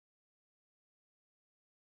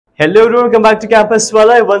Hello everyone, welcome back to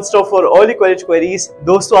Campuswala, one stop for all college queries.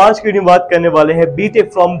 दोस्तों, आज की video में बात करने वाले हैं B.Tech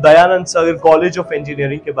from Dayanand Sagar college of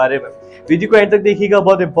engineering के बारे में। वीडियो को एंड तक देखिएगा,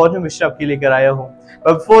 बहुत इंपॉर्टेंट विषय आपके लेकर आया हूं।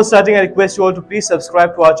 But before starting, I request you all to please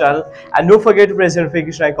subscribe to our channel and don't forget to press the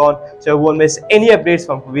notification icon so you won't miss any updates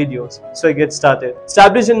from videos. So let's get started.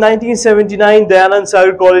 Established in 1979, Dayananda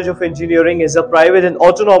Sagar College of Engineering is a private and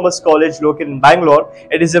autonomous college located in Bangalore.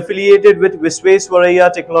 It is affiliated with Visvesvaraya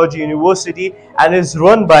Technology University and is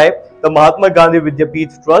run by the Mahatma Gandhi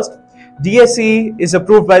Vidyapeeth Trust. DSE is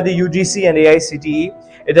approved by the UGC and AICTE.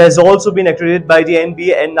 It has also been accredited by the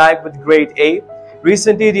NBA and NAAC with grade A.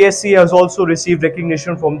 Recently, DSE has also received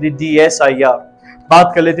recognition from the DSIR.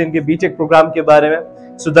 बात कर लेते हैं इनके B.Tech programme के बारे में।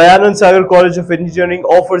 So, Dayananda Sagar College of Engineering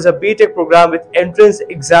offers a B.Tech program with entrance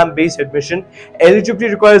exam-based admission.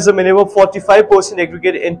 Eligibility requires a minimum 45%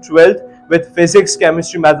 aggregate in 12th with physics,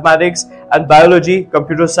 chemistry, mathematics, and biology,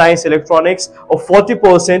 computer science, electronics, or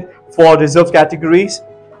 40% for reserved categories.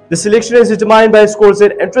 The selection is determined by scores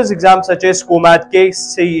in entrance exams such as COMAT,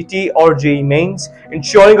 KCET, or jeemain,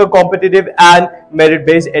 ensuring a competitive and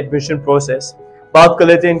merit-based admission process. बात कर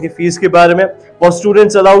लेते हैं इनकी fees के बारे में। For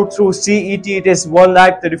students allowed through CET, it is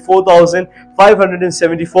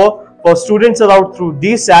 1,34,574. For students allowed through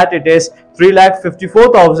DSAT, it is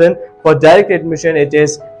 3,54,000. For direct admission, it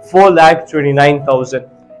is 4,29,000.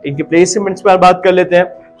 इनके placements पर बात कर लेते हैं।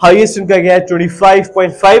 हाईएस्ट इनका गया है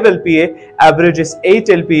 25.5 LPA, average is 8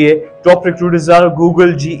 LPA. Top recruiters are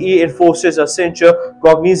Google, GE, Infosys, Accenture,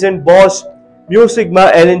 Cognizant, Bosch, Mu Sigma,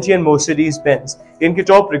 L&T and Mercedes-Benz इनके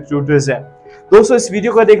टॉप रिक्रूटर्स हैं। दोस्तों, इस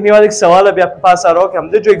वीडियो को देखने वाले एक सवाल अभी आपके पास आ रहा हो कि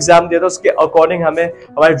हमने जो एग्जाम दिया था उसके अकॉर्डिंग हमें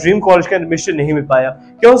हमारे ड्रीम कॉलेज का एडमिशन नहीं मिल पाया।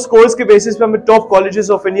 क्या उस कोर्स के बेसिस पे हमें टॉप कॉलेजेस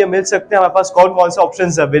ऑफ इंडिया मिल सकते हैं? हमारे पास कौन कौन से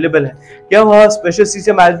ऑप्शंस अवेलेबल हैं? क्या वहाँ स्पेशल सीट्स,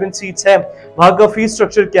 मैनेजमेंट सीट्स हैं? वहाँ का फीस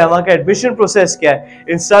स्ट्रक्चर क्या है? वहाँ का एडमिशन प्रोसेस क्या है?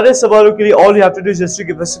 इन सारे सवालों के लिए all you have to do just to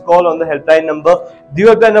give us a call on the helpline number. दिए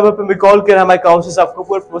हुए नंबर पर कॉल कर हमारे काउंसलर्स आपको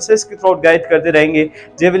पूरे प्रोसेस के थ्रू गाइड करते रहेंगे।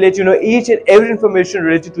 They will let you know each and every information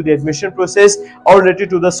related to the admission process और related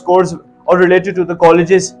to the scores or related to the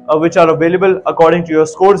colleges which are available according to your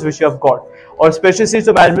scores which you have got, or special seats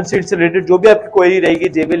or management seats से related जो भी आपकी query रहेगी,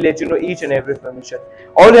 they will let you know each and every information.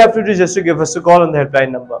 All you have to do is just to give us a call on the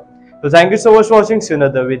helpline number. So thank you so much for watching. See you in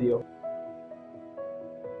another video.